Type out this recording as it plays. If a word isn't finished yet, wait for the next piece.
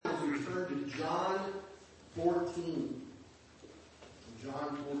14.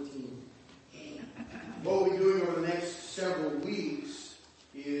 John 14. What we'll be doing over the next several weeks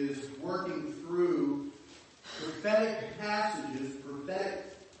is working through prophetic passages,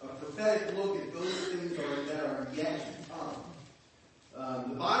 a prophetic look at those things that are yet to come.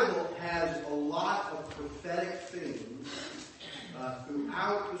 The Bible has a lot of prophetic things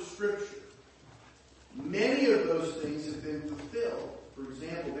throughout the Scripture. Many of those things have been fulfilled. For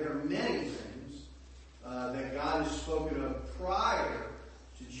example, there are many things that God has spoken of prior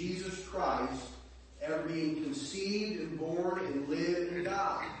to Jesus Christ ever being conceived and born and lived and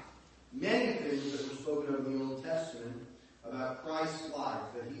died. Many things that were spoken of in the Old Testament about Christ's life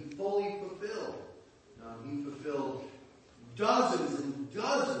that he fully fulfilled. He fulfilled dozens and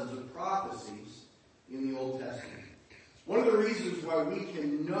dozens of prophecies in the Old Testament. One of the reasons why we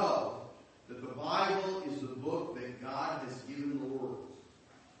can know that the Bible is the book that God has given the world.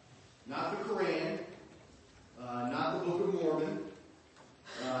 Not the Quran, not the Book of Mormon,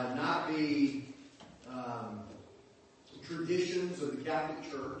 not the traditions of the Catholic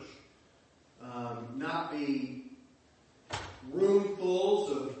Church, not the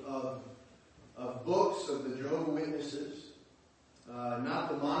roomfuls of books of the Jehovah's Witnesses, not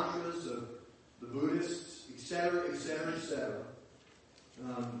the mantras of the Buddhists, etc., etc., etc.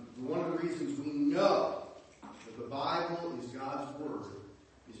 One of the reasons we know that the Bible is God's Word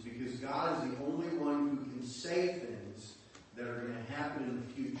is because God is the only one who can say things that are going to happen in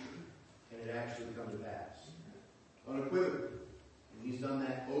the future and it actually come to pass. Unequivocally. And he's done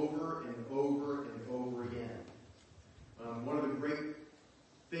that over and over and over again. One of the great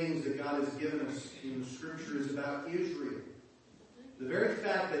things that God has given us in the Scripture is about Israel. The very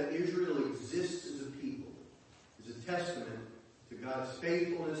fact that Israel exists as a people is a testament to God's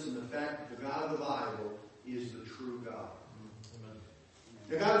faithfulness and the fact that the God of the Bible is the true God.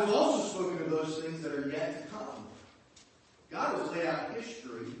 Now, God has also spoken of those things that are yet to come. God has laid out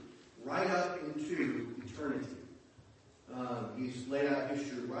history right up into eternity. He's laid out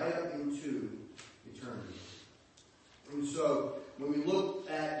history right up into eternity. And so, when we look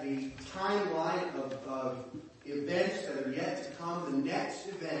at the timeline of events that are yet to come, the next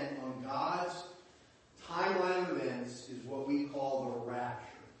event on God's timeline of events is what we call the rapture.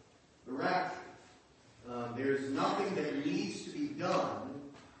 The rapture. There's nothing that needs to be done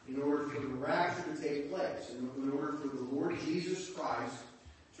in order for the rapture to take place. In order for the Lord Jesus Christ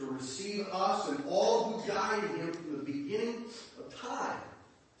to receive us and all who died in him from the beginning of time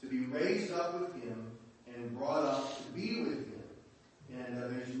to be raised up with him and brought up to be with him. And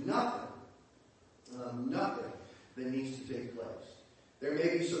there's nothing that needs to take place. There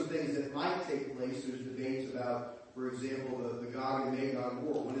may be some things that might take place. There's debates about, for example, the Gog and Magog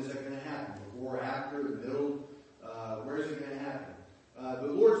war. When is that going to happen? Before, after, the middle? Where is it going to happen?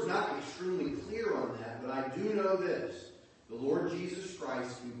 The Lord's not extremely clear on that, but I do know this. The Lord Jesus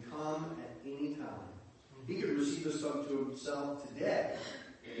Christ can come at any time. He could receive us unto himself today,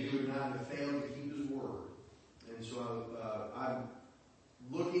 and he would not have failed to keep his word. And so I'm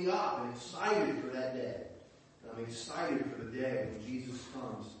looking up and excited for that day. I'm excited for the day when Jesus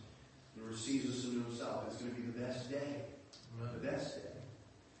comes and receives us into himself. It's going to be the best day. The best day.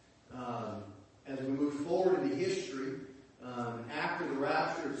 As we move forward into history, after the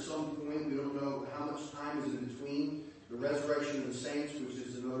rapture, at some point, we don't know how much time is in between the resurrection of the saints, which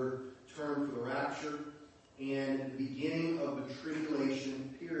is another term for the rapture, and the beginning of the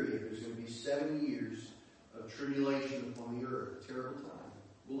tribulation period. There's going to be 7 years of tribulation upon the earth. A terrible time.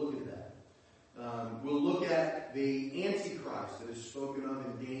 We'll look at that. We'll look at the Antichrist that is spoken of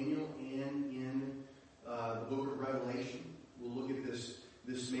in Daniel and in the book of Revelation. We'll look at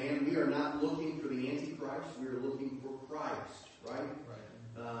this man. We are not looking for the Antichrist. We are looking for Christ, right?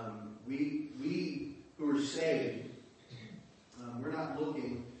 We who are saved, we're not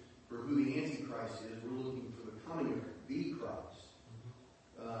looking for who the Antichrist is. We're looking for the coming of the Christ.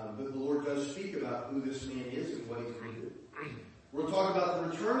 But the Lord does speak about who this man is and what he's going to do. We'll talk about the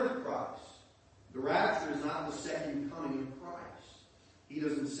return of Christ. The rapture is not the second coming of Christ. He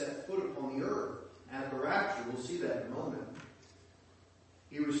doesn't set foot upon the earth at the rapture. We'll see that in a moment.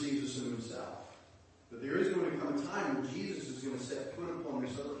 He receives us in himself. But there is going to come a time when Jesus is going to set foot upon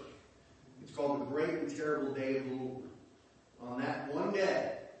this earth. It's called the great and terrible day of the Lord. On that one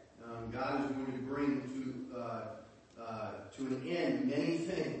day, God is going to bring to an end many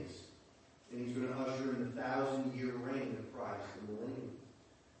things. And he's going to usher in the 1,000-year reign of Christ, the millennium.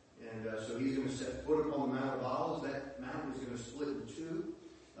 And so he's going to set foot upon the Mount of Olives. That mountain is going to split in two.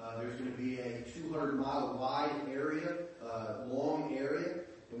 There's going to be a 200-mile wide area, long area,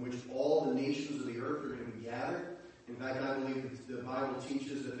 in which all the nations of the earth are going to be gathered. And fact, I believe that the Bible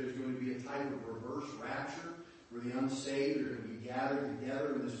teaches that there's going to be a type of reverse rapture where the unsaved are going to be gathered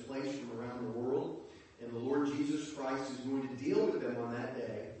together in this place from around the world. And the Lord Jesus Christ is going to deal with them on that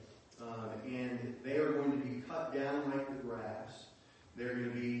day. And they are going to be cut down like the grass. They're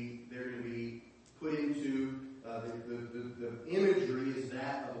going to be put into, the imagery is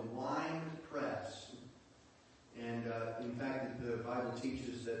that of a wine press. And in fact, the Bible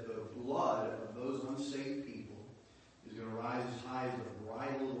teaches that the blood of those unsaved people is going to rise as high as the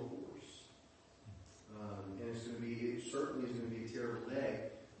bridle of a horse. And it certainly is going to be a terrible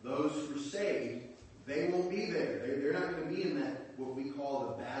day. Those who are saved, they won't be there. They're not going to be in that, what we call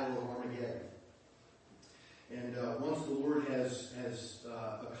the Battle of Armageddon. And once the Lord has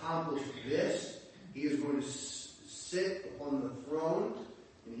accomplished this, He is going to sit upon the throne,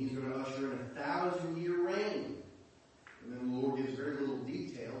 and He's going to usher in 1,000-year reign. And then the Lord gives very little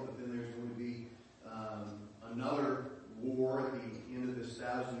detail, but then there's going to be another war at the end of this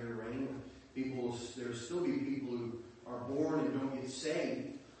 1,000-year reign. There'll still be people who are born and don't get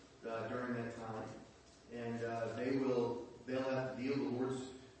saved during that time, and they'll have to deal with the Lord's.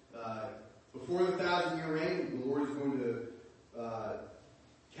 Before the 1,000-year reign, the Lord is going to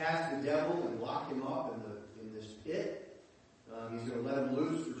cast the devil and lock him up in this pit. He's going to let him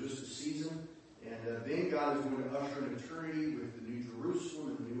loose for just a season. And then God is going to usher in eternity with the New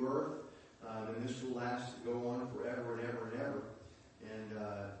Jerusalem and the new earth. And this will go on forever and ever and ever. And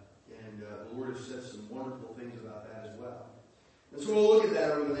the Lord has said some wonderful things about that as well. And so we'll look at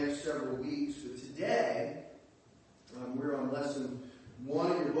that over the next several weeks. But today, we're on lesson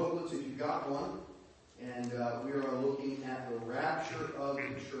 1 in your booklets if you've got one. And we are looking at the rapture of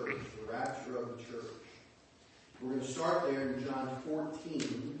the church. The rapture of the church. We're going to start there in John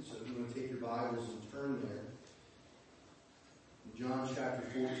 14. So if you want to take your Bibles and turn there. John chapter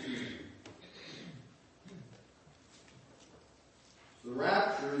 14. So the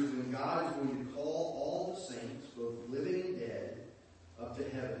rapture is when God is going to call all the saints, both living and dead, up to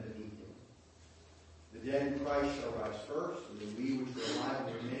heaven to meet Him. The dead in Christ shall rise first, and then we which are alive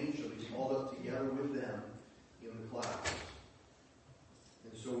and remain shall be called up together with them in the clouds.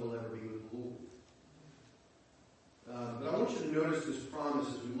 And so we'll ever be with the Lord. But I want you to notice this promise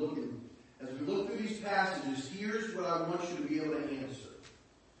as we look through these passages. Here's what I want you to be able to answer.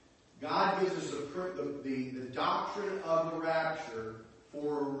 God gives us the doctrine of the rapture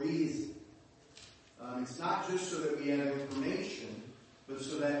for a reason. It's not just so that we have information, but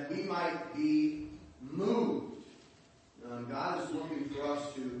so that we might be moved. God is looking for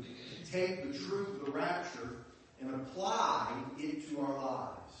us to take the truth of the rapture and apply it to our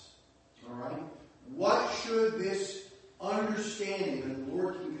lives. All right? What should this understanding that the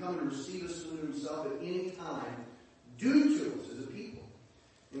Lord can come and receive us into Himself at any time do to us as a people?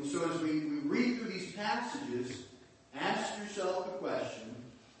 And so as we read through these passages, ask yourself the question,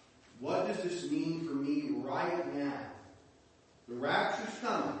 what does this mean for me right now? The rapture's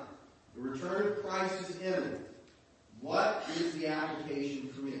coming. The return of Christ is imminent. What is the application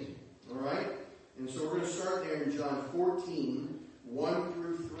for me? All right? And so we're going to start there in John 14, 1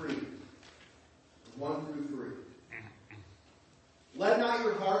 through 3. 1 through 3. Let not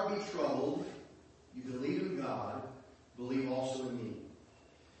your heart be troubled. You believe in God. Believe also in me.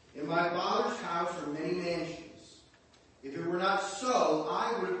 In my Father's house are many mansions. If it were not so,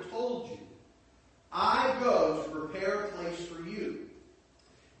 I would have told you. I go to prepare a place for you.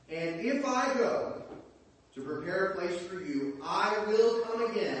 And if I go to prepare a place for you, I will come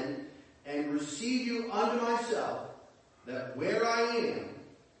again and receive you unto myself, that where I am,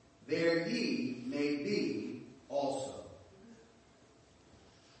 there ye may be also.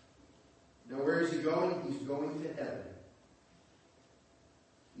 Now where is He going? He's going to heaven.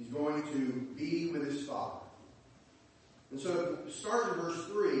 He's going to be with His Father. And so start in verse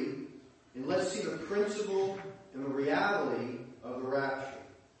 3, and let's see the principle and the reality of the rapture.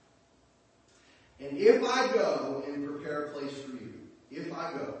 And if I go and prepare a place for you, if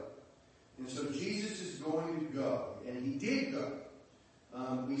I go. And so Jesus is going to go, and He did go.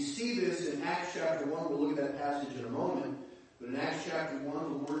 We see this in Acts chapter 1. We'll look at that passage in a moment. But in Acts chapter 1,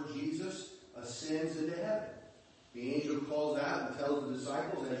 the Lord Jesus ascends into heaven. The angel calls out and tells the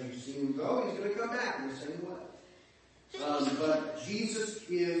disciples, as you see Him go, He's going to come back in the same way. But Jesus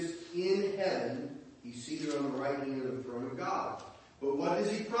is in heaven. He's seated on the right hand of the throne of God. But what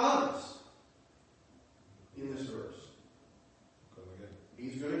does He promise in this verse? Come again.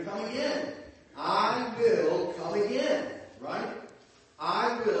 He's going to come again. I will come again. Right?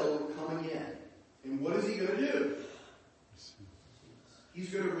 I will come again. And what is He going to do? He's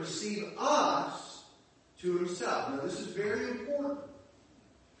going to receive us to Himself. Now this is very important.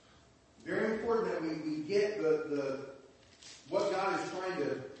 Very important that we get what God is trying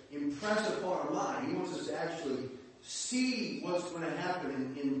to impress upon our mind. He wants us to actually see what's going to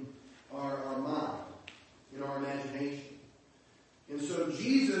happen in our mind, in our imagination. And so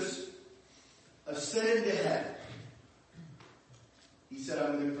Jesus ascended to heaven. He said,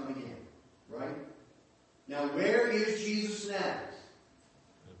 I'm going to come again. Right? Now, where is Jesus now?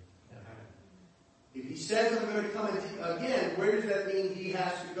 If he says I'm going to come again, where does that mean he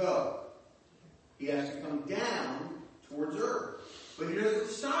has to go? He has to come down towards earth. But he doesn't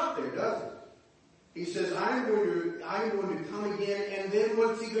stop there, does he? He says, I'm going to come again, and then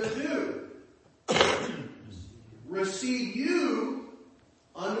what's he going to do? Receive you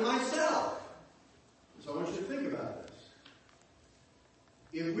unto myself. So I want you to think about this.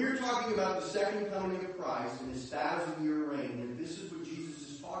 If we're talking about the second coming of Christ and his 1,000-year reign, and this is what Jesus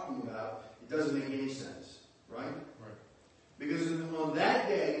is talking about, it doesn't make any sense, right? Right. Because on that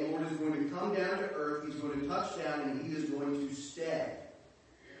day, the Lord is going to come down to earth, he's going to touch down, and he is going to stay.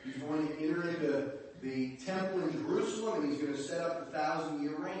 He's going to enter into the temple in Jerusalem, and he's going to set up the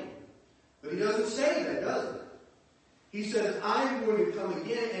 1,000-year reign. But he doesn't say that, does he? He says, I'm going to come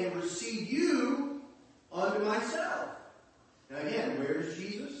again and receive you unto myself. Now again, where is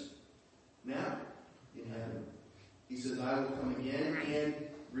Jesus? Now, in heaven. He says, I will come again and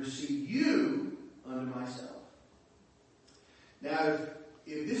receive you unto myself. Now,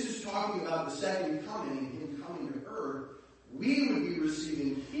 if this is talking about the second coming and him coming to earth, we would be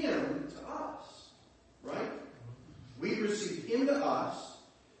receiving him to us. Right? We'd receive him to us,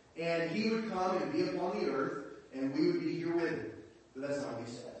 and he would come and be upon the earth, and we would be here with him. But that's not what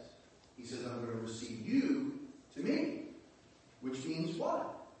he says. He says, I'm going to receive you to me. Which means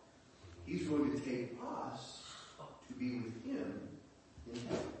what? He's going to take us to be with him in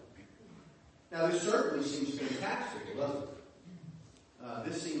heaven. Now, this certainly seems fantastic, doesn't it?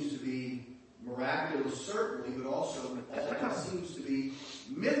 This seems to be miraculous, certainly, but also it seems to be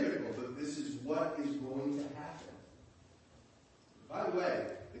mythical, but this is what is going to happen. By the way,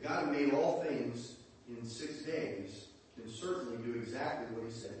 the God who made all things in 6 days can certainly do exactly what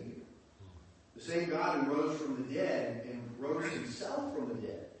he said here. The same God who rose from the dead and rose himself from the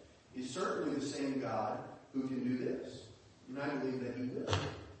dead is certainly the same God who can do this. And I believe that he will.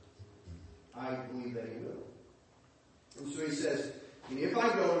 I believe that he will. And so he says, and if I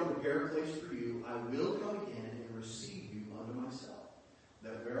go and prepare a place for you, I will come again and receive you unto myself,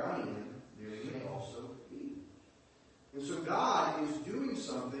 that where I am, there you may also be. And so God is doing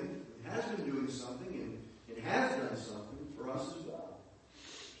something, has been doing something, and has done something for us as well.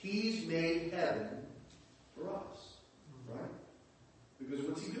 He's made heaven for us, right? Because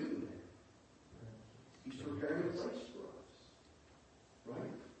what's he doing there? He's preparing a place for us,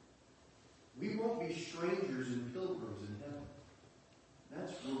 right? We won't be strangers and pilgrims in heaven.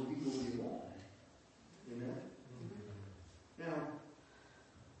 That's where we will belong. Amen? Now,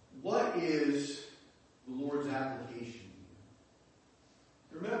 what is the Lord's application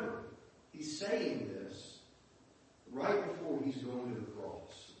here? Remember, he's saying this right before he's going to the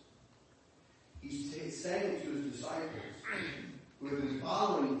cross. He's saying it to his disciples who have been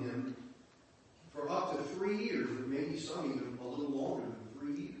following him for up to 3 years, or maybe some even a little longer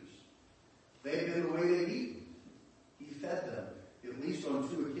than 3 years. They've been the way they've eaten. He fed them, at least on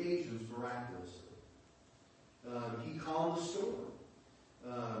 2 occasions, miraculously. He calmed the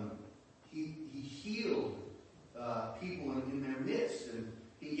storm. He healed people in their midst, and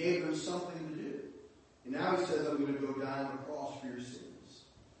he gave them something to do. And now he says, I'm going to go down on the cross for your sins.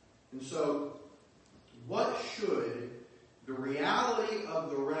 And so, what should the reality of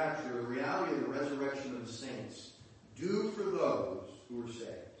the rapture, the reality of the resurrection of the saints, do for those who are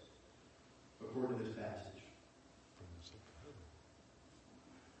saved, according to this passage?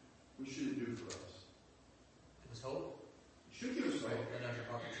 What should it do for us? Give us hope. It should give us hope. Let not your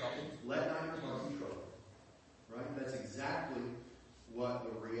heart be troubled. Let not your heart be troubled. Right? That's exactly what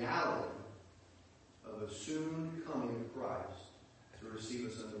the reality of the soon coming of Christ to receive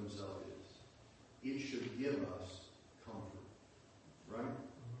us unto himself is. It should give us comfort. Right?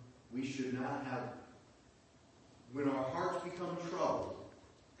 We should not have, when our hearts become troubled,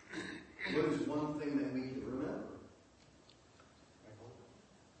 what is one thing that we can remember?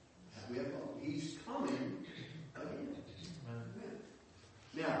 We have hope. He's coming again.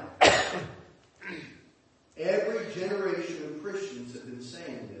 Now, every generation of Christians have been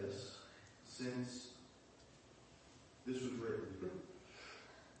saying this since this was written.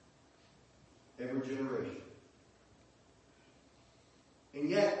 Every generation. And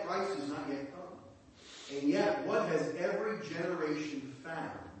yet, Christ has not yet come. And yet, what has every generation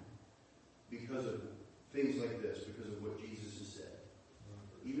found because of things like this, because of what Jesus has said?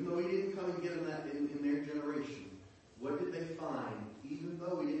 even though he didn't come and get them that in their generation, what did they find even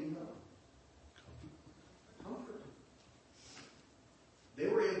though he didn't come? Comfort. They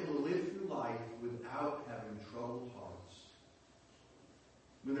were able to live through life without having troubled hearts.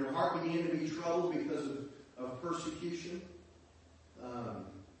 When their heart began to be troubled because of persecution,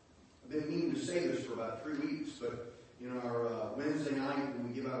 I've been meaning to say this for about 3 weeks, but in our Wednesday night when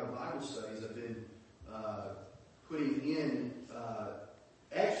we give out our Bible studies, I've been putting in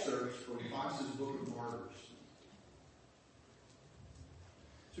excerpts from Fox's Book of Martyrs.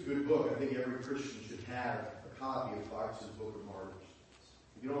 It's a good book. I think every Christian should have a copy of Fox's Book of Martyrs.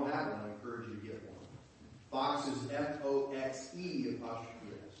 If you don't have one, I encourage you to get one. Fox is F-O-X-E apostrophe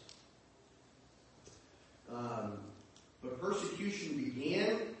S. But persecution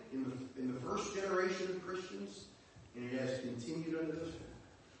began in the first generation of Christians, and it has continued unto this one.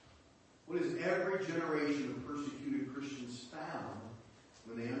 What has every generation of persecuted Christians found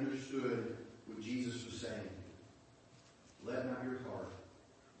when they understood what Jesus was saying? Let not your hearts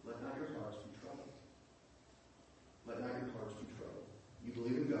be troubled. Let not your hearts be troubled. You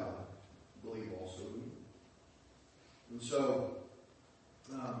believe in God, believe also in me. And so,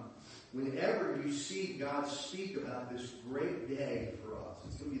 whenever you see God speak about this great day for us,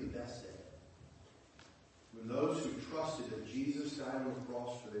 it's going to be the best day. When those who trusted that Jesus died on the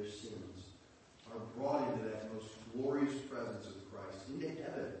cross for their sins are brought into that most glorious presence of Christ, into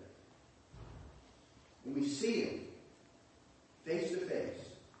heaven. When we see Him face to face,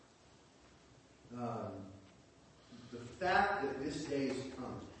 the fact that this day is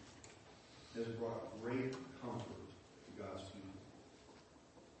coming has brought great comfort to God's people.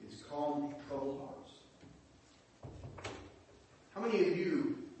 It's calmed troubled hearts. How many of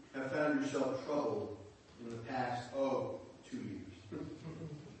you have found yourself troubled in the past, 2 years?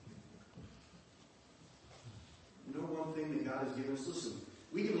 You know one thing that God has given us? Listen,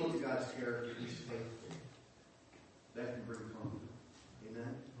 we can look at God's character. He's faithful. That can bring comfort.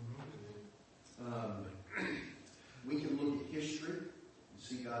 Amen? We can look at history and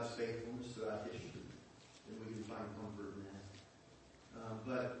see God's faithfulness throughout history, and we can find comfort in that.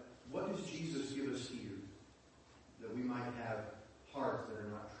 But what does Jesus give us here that we might have hearts that are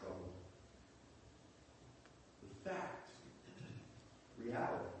not troubled? The fact,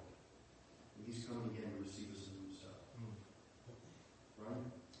 reality, that He's coming again to receive us into Himself. Right?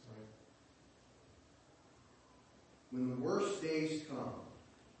 When the worst days come,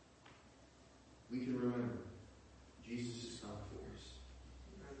 we can remember Jesus has come for us.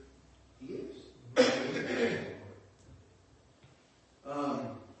 He is.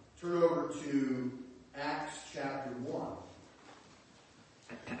 Turn over to Acts chapter 1.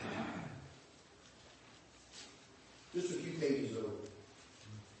 Just a few pages over.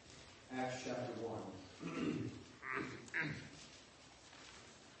 Acts chapter 1.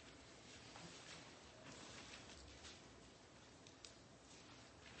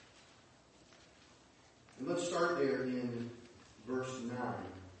 And let's start there in verse 9.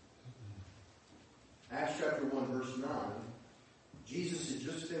 Acts chapter 1, verse 9. Jesus had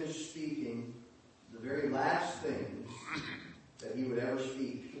just finished speaking the very last things that He would ever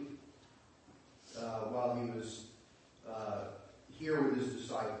speak while He was here with His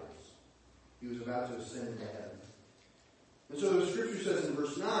disciples. He was about to ascend into heaven. And so the scripture says in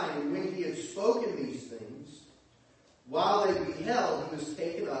verse 9, and when He had spoken these things, while they beheld, He was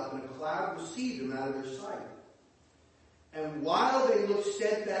taken up, and a cloud received Him out of their sight. And while they looked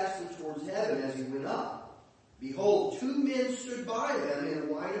steadfastly towards heaven as He went up, behold, 2 men stood by them in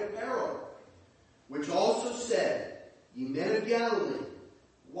white apparel, which also said, Ye men of Galilee,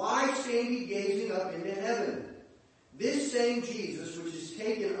 why stand ye gazing up into heaven? This same Jesus, which is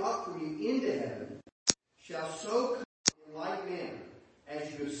taken up from you into heaven, shall so come in like manner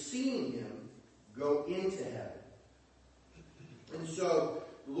as you have seen Him go into heaven. And so,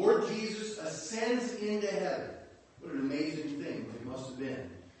 the Lord Jesus ascends into heaven. What an amazing thing it must have been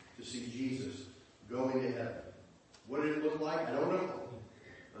to see Jesus go into heaven. What did it look like? I don't know.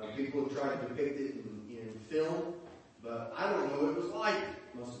 People have tried to depict it in film, but I don't know what it was like.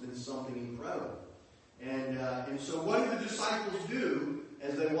 It must have been something incredible. And so what did the disciples do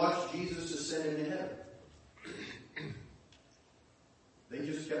as they watched Jesus ascend into heaven? They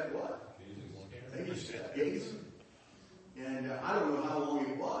just kept what? They just kept gazing. And I don't know how long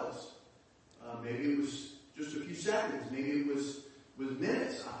it was. Maybe it was just a few seconds. Maybe it was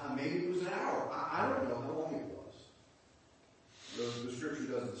minutes. Maybe it was an hour. I don't know how long it was. The scripture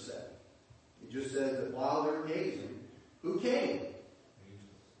doesn't say. It just says that while they were gazing, who came?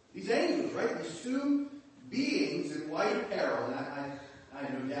 These angels, right? These 2 beings in white apparel. And I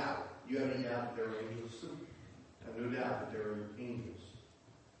have no doubt. You have any doubt that they were angels? I have no doubt that they were angels.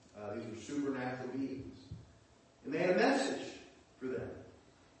 These were supernatural beings. And they had a message for them.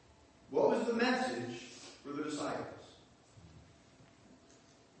 What was the message for the disciples?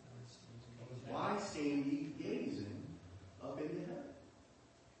 Why stand ye gazing up into heaven?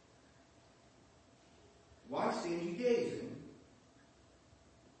 Why stand ye gazing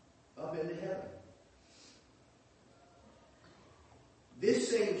up into heaven? This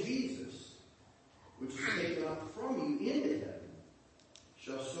same Jesus, which is taken up from you into heaven,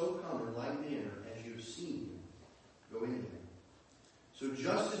 shall so come in like manner as you have seen him go into heaven. So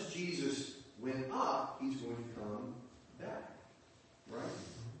just as Jesus went up, he's going to come back. Right?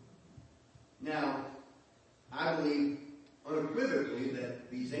 Now, I believe unequivocally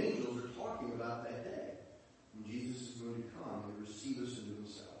that these angels are talking about that day when Jesus is going to come and receive us into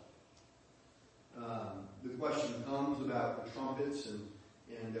himself. The question comes about the trumpets, and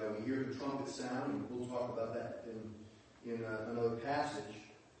we hear the trumpet sound, and we'll talk about that in another passage.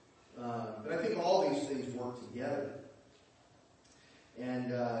 But I think all these things work together,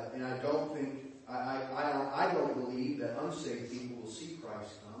 and I don't think I don't believe that unsaved people will see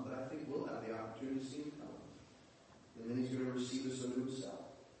Christ come, but I think we'll have the opportunity to see him come, and then he's going to receive us unto himself.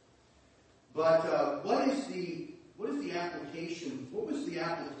 But what is the application? What was the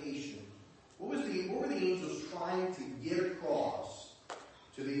application? What were the angels trying to get across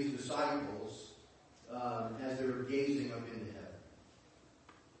to these disciples as they were gazing up into heaven?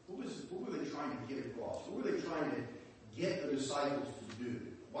 What were they trying to get across? What were they trying to get the disciples to do?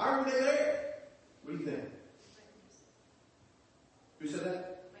 Why were they there? What do you think? Who said that?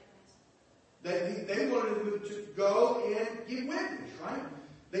 They wanted them to go and give witness, right?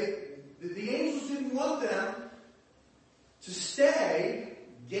 The angels didn't want them to stay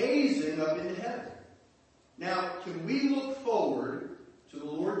gazing up into heaven. Now, can we look forward to the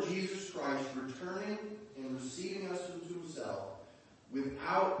Lord Jesus Christ returning and receiving us into himself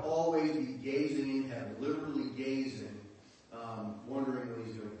without always be gazing in heaven, literally gazing, wondering when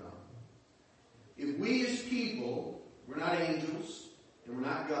he's going to come? If we as people, we're not angels and we're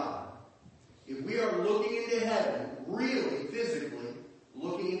not God, if we are looking into heaven, really, physically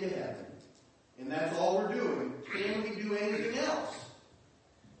looking into heaven, and that's all we're doing, can we do anything else?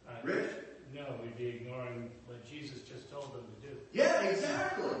 Rich? No, we'd be ignoring what Jesus just told them to do. Yeah,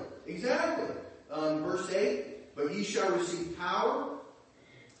 exactly. Exactly. Verse 8, but ye shall receive power.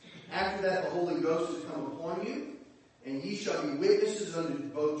 After that the Holy Ghost is come upon you, and ye shall be witnesses unto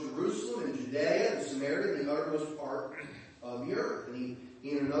both Jerusalem and Judea and Samaria and the uttermost part of the earth. And he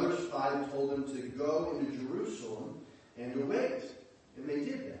in another spot told them to go into Jerusalem and to wait. And they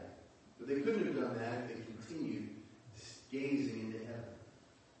did that. But they couldn't have done that if they continued gazing into heaven.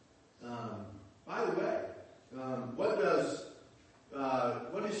 By the way, what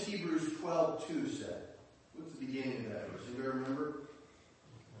does Hebrews 12:2 say? What's the beginning of that verse? Anybody remember?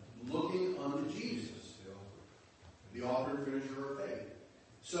 Looking unto Jesus, the author and finisher of our faith.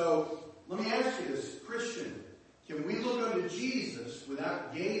 So, let me ask you this, Christian, can we look unto Jesus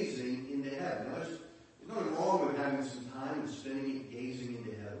without gazing into heaven? Now, there's nothing wrong with having some time and spending it gazing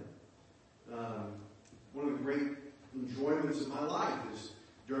into heaven. One of the great enjoyments of my life is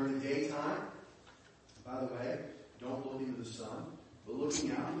during the daytime. By the way, don't look into the sun, but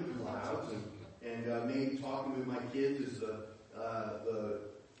looking out into the clouds and maybe talking with my kids as the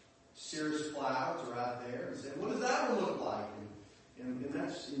cirrus clouds are out there and saying, what does that one look like? And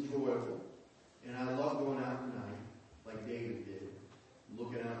that's enjoyable. And I love going out at night, like David did,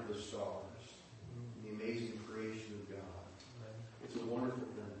 looking out at the stars, and the amazing creation of God. It's a wonderful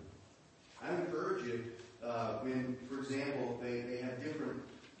thing. I encourage you, when, for example, they have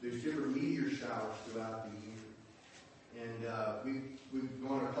there's different meteor showers throughout the year. And we've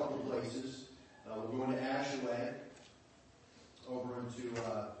gone a couple places. We're going to Ashaway, over into,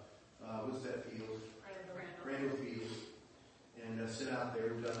 what's that field? Randall Field. And sit out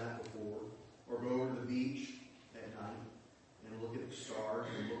there. We've done that before. Or go over to the beach at night and look at the stars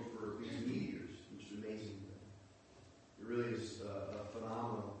and look for these meteors, which is an amazing thing. It really is a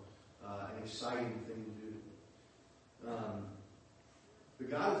phenomenal and exciting thing to do. But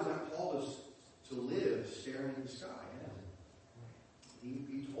God has not called us to live staring at the sky, has he?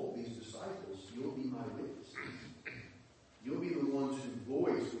 He told these disciples, you'll be my witnesses. You'll be the ones who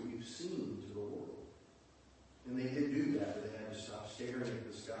voice what we've seen to the world. And they did do that, but they had to stop staring at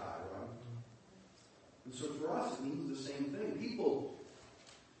the sky, right? And so for us, it means the same thing. People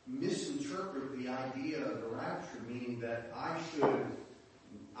misinterpret the idea of the rapture, meaning that I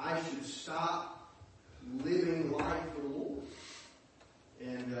should stop living life for the Lord.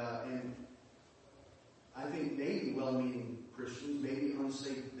 And I think maybe well-meaning Christians, maybe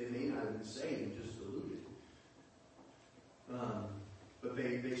unsaved, they may not have been saved, just deluded. But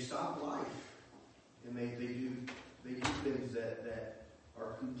they stop life. And they do things that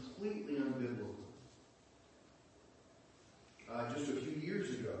are completely unbiblical. Just a few years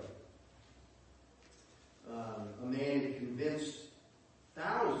ago, a man had convinced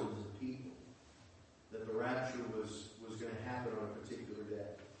thousands of people that the rapture was going to happen on a particular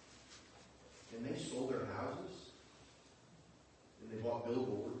day. And they sold their houses, and they bought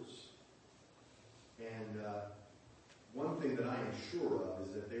billboards. And one thing that I am sure of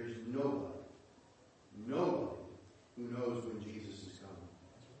is that there's nobody who knows when Jesus is coming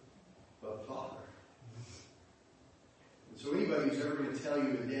but the Father. And so anybody who's ever going to tell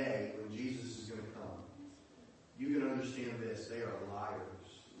you a day when Jesus is going to come, you can understand this. They are liars.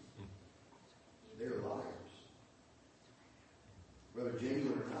 They are liars. Whether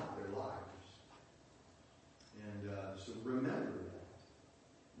genuine or not, they're liars. And so remember that.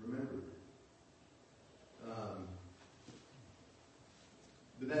 Remember that.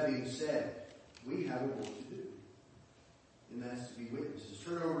 But that being said, we have a work to do. And that's to be witnesses.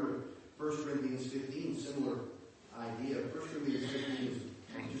 Turn over to 1 Corinthians 15, similar idea. 1 Corinthians 15 is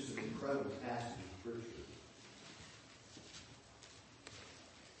just an incredible passage of Scripture.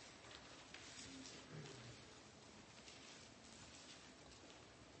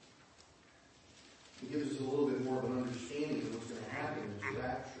 It gives us a little bit more of an understanding of what's going to happen in the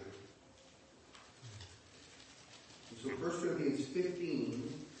rapture. And so 1 Corinthians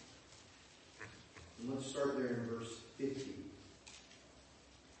 15, and let's start there in verse 50.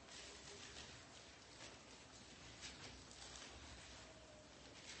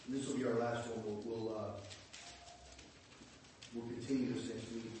 And this will be our last one. We'll continue this next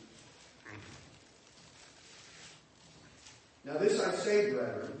week. Now this I say,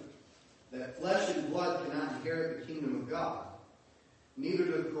 brethren, that flesh and blood cannot inherit the kingdom of God, neither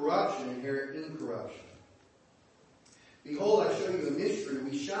doth corruption inherit incorruption. Behold, I show you a mystery.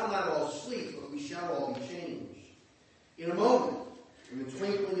 We shall not all sleep, but we shall all be changed. In a moment, in the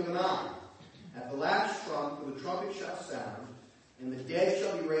twinkling of an eye, at the last trump, for the trumpet shall sound, and the dead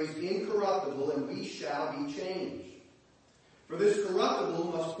shall be raised incorruptible, and we shall be changed. For this corruptible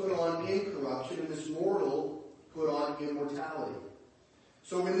must put on incorruption, and this mortal put on immortality.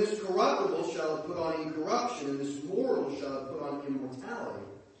 So when this corruptible shall have put on incorruption, and this mortal shall have put on immortality,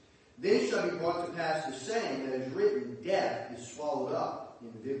 then shall be brought to pass the saying that is written, death is swallowed up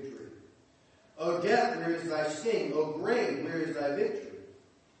in victory. O death, where is thy sting? O grave, where is thy victory?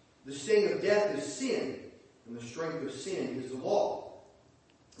 The sting of death is sin, and the strength of sin is the law.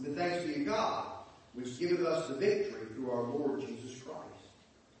 But thanks be to God, which giveth us the victory through our Lord Jesus Christ.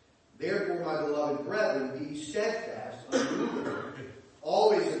 Therefore, my beloved brethren, be steadfast, unmovable,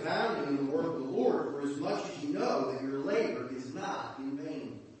 always abounding in the work of the Lord, for as much as you know that your labor is not in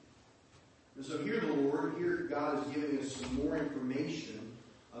vain. And so here God is giving us some more information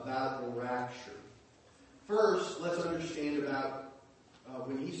about the rapture. First, let's understand about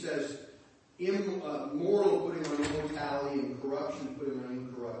when he says mortal putting on immortality and corruption putting on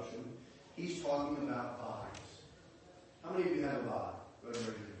incorruption, he's talking about bodies. How many of you have a body? Go ahead and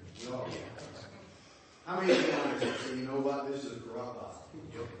raise your hand. We all do. How many of you honest and say, you know what, this is a corrupt body?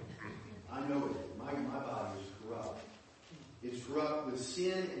 I know it. My body is corrupt. It's corrupt with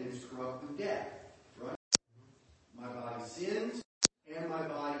sin and it's corrupt with death. Right? My body sins and my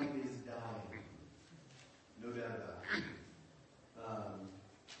body is dying. No doubt about it.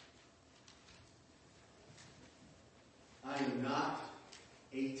 I am not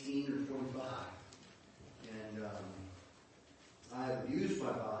 18 or 25. And I have abused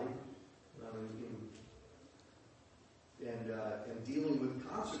my body and am dealing with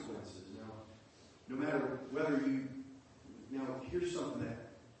consequences. Now, no matter whether you... Now, here's something that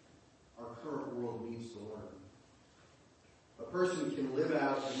our current world needs to learn. A person can live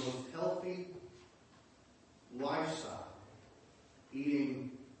out the most healthy lifestyle,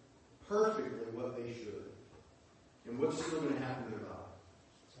 eating perfectly what they should. And what's still going to happen to their body?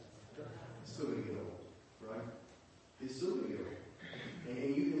 It's still going to get old, right? It's still going to get old.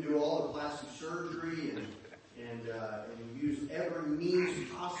 And you can do all the plastic surgery and use every means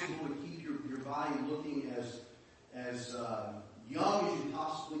possible to keep your body looking as young as you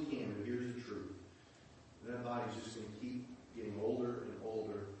possibly can. But here's the truth. That body's just going to keep getting older and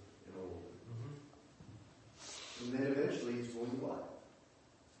older and older. Mm-hmm. And then eventually it's going to what?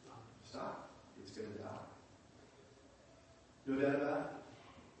 Stop. It's going to die. No doubt about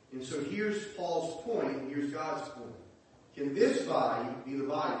it. And so here's Paul's point, and here's God's point. Can this body be the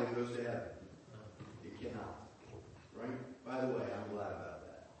body that goes to heaven? It cannot. Right? By the way, I'm glad about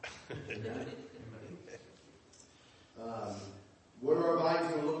that. What are our bodies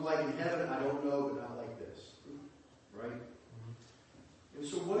going to look like in heaven? I don't know, but not like this. Right?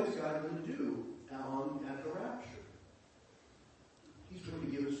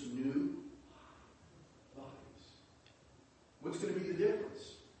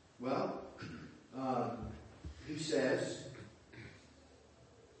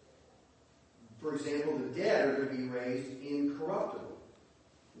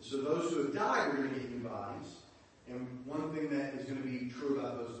 And so those who have died are going to get new bodies. And one thing that is going to be true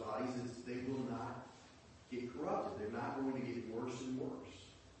about those bodies is they will not get corrupted. They're not going to get worse and worse.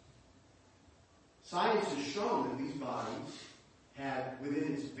 Science has shown that these bodies have,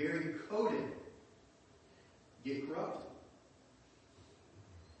 within its very coding, get corrupted.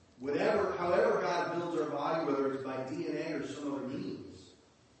 However God builds our body, whether it's by DNA or some other means,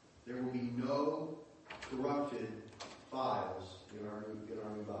 there will be no corrupted files in our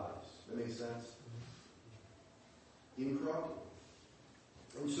new bodies. That makes sense? Incorruptible.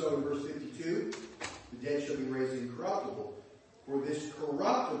 And so in verse 52, the dead shall be raised incorruptible, for this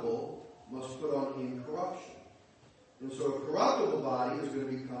corruptible must put on incorruption. And so a corruptible body is going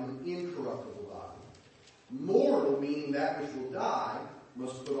to become an incorruptible body. Mortal, meaning that which will die,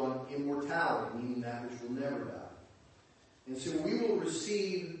 must put on immortality, meaning that which will never die. And so we will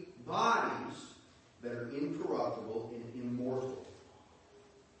receive bodies that are incorruptible and immortal,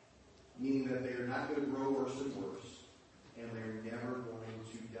 meaning that they are not going to grow worse and worse, and they're never going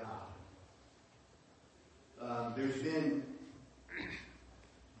to die. There's been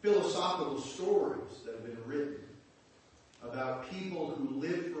philosophical stories that have been written about people who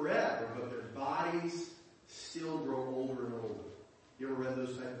live forever, but their bodies still grow older and older. You ever read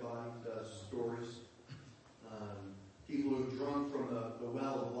those type of stories? People who've drunk from the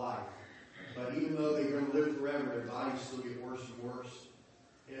well of life, but even though they're going to live forever, their bodies still get worse and worse.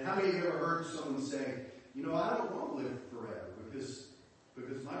 And how many of you ever heard someone say, I don't want to live forever because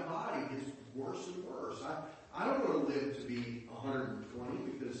my body gets worse and worse. I don't want to live to be 120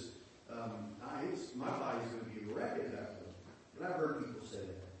 because my body's going to be a wreck at that point. And I've heard people say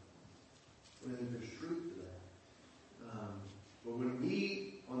that. And there's truth to that. But when we,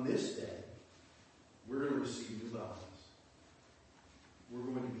 on this day, we're going to receive new bodies. We're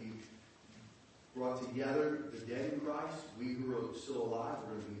going to be brought together, the dead in Christ. We who are still alive,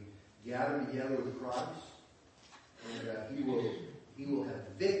 we're going to be gathered together with Christ. And He will have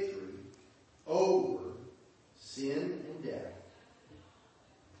victory over sin and death.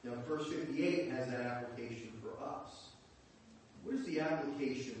 Now, verse 58 has that application for us. What is the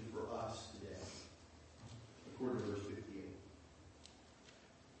application for us today? According to verse 58.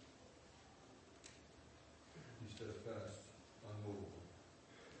 Be steadfast, unmovable.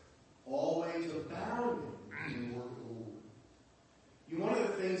 Always abounding in the work of the Lord. One of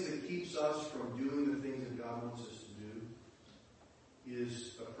the things that keeps us from doing the things that God wants us to do is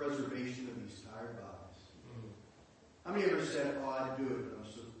a preservation of these tired bodies. How many ever said, I'd do it, but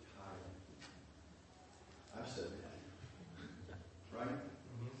I'm so tired? I've said that. Right?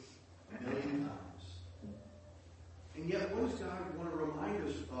 A million times. And yet, what does God want to remind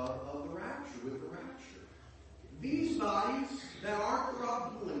us of the rapture, with the rapture? These bodies that are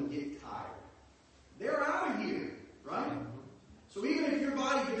corruptible and get tired, they're out of here, right? So even if your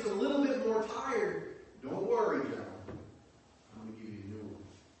body gets a little bit more tired, don't worry, John. I'm going to give you a new one,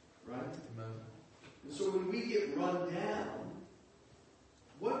 right? Amen. And so when we get run down,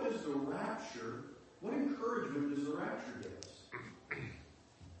 what encouragement does the rapture give us?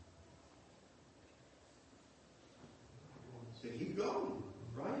 To keep going,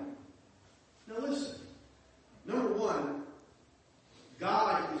 right? Now listen. Number one,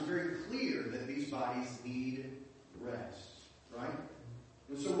 God is very clear that these bodies need rest, right?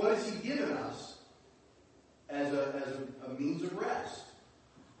 And so what has He given us as a means of rest?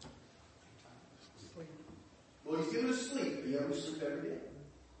 Well, He's given us sleep. Yeah, we sleep every day.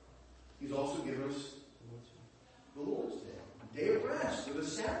 He's also given us the Lord's Day, a day of rest, or the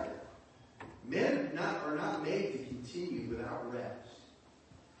Sabbath. Men are not made to continue without rest.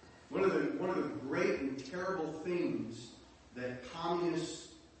 One of the great and terrible things that communist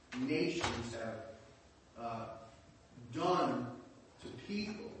nations have done to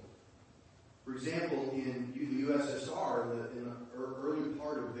people, for example, in the USSR, in the early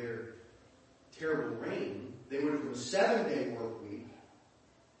part of their terrible reign, they went from a 7-day work week,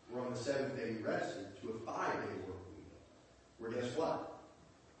 where on the 7th day you rested, to a 5-day work week, where guess what?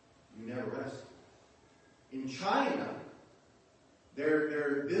 You never rested. In China, there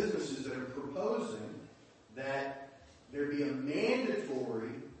are businesses that are proposing that there be a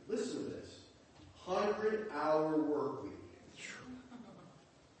mandatory, listen to this, 100-hour work week.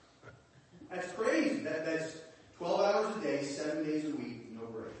 That's crazy. That's 12 hours a day, 7 days a week, no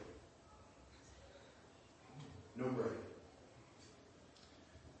break. No break.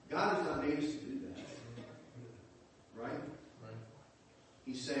 God has not made us to do that. Right?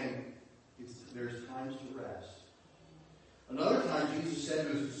 He's saying there's times to rest. Another time Jesus said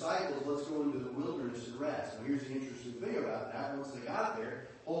to His disciples, let's go into the wilderness and rest. Now here's the interesting thing about that. Once they got there,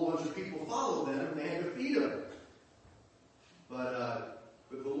 a whole bunch of people followed them and they had to feed them. But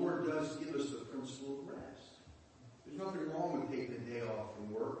the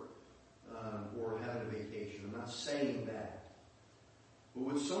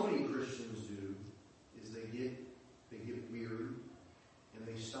what so many Christians do is they get weary and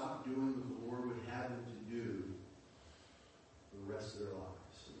they stop doing what the Lord would have them to do for the rest of their lives.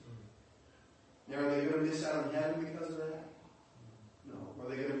 Now, are they going to miss out on heaven because of that? No. Are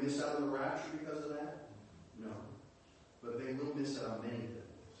they going to miss out on the rapture because of that? No. But they will miss out on many things.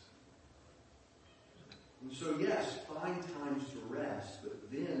 And so, yes, find times to rest, but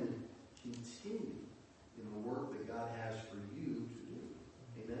then continue in the work that God has for you to do.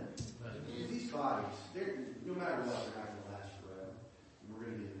 Amen? Because these bodies, no matter what, they're not going to last forever. And we're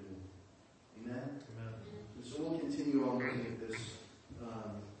going to get new. Amen? And so we'll continue on looking at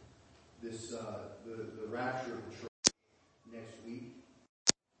this, the rapture of the church next week.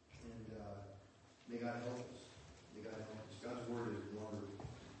 And may God help us. May God help us. God's word is wonderful.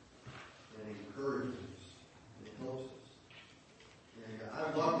 And it encourages us. And it helps us. And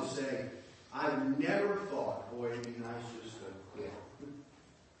I'd love to say, I've never thought, boy, it'd be nice just to quit.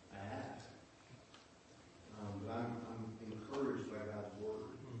 I have. But I'm encouraged by God's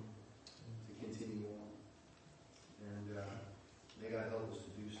word to continue on. And may God help us to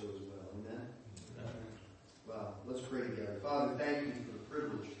do so as well. Amen? Well, let's pray together. Father, thank you for the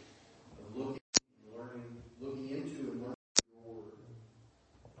privilege of looking into and learning your word.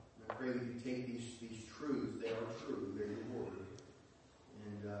 And I pray that you take these truths, they are true, they're your word,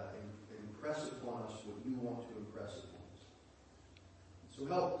 and impress upon us what you want to impress upon us. So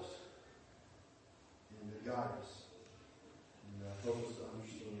help us.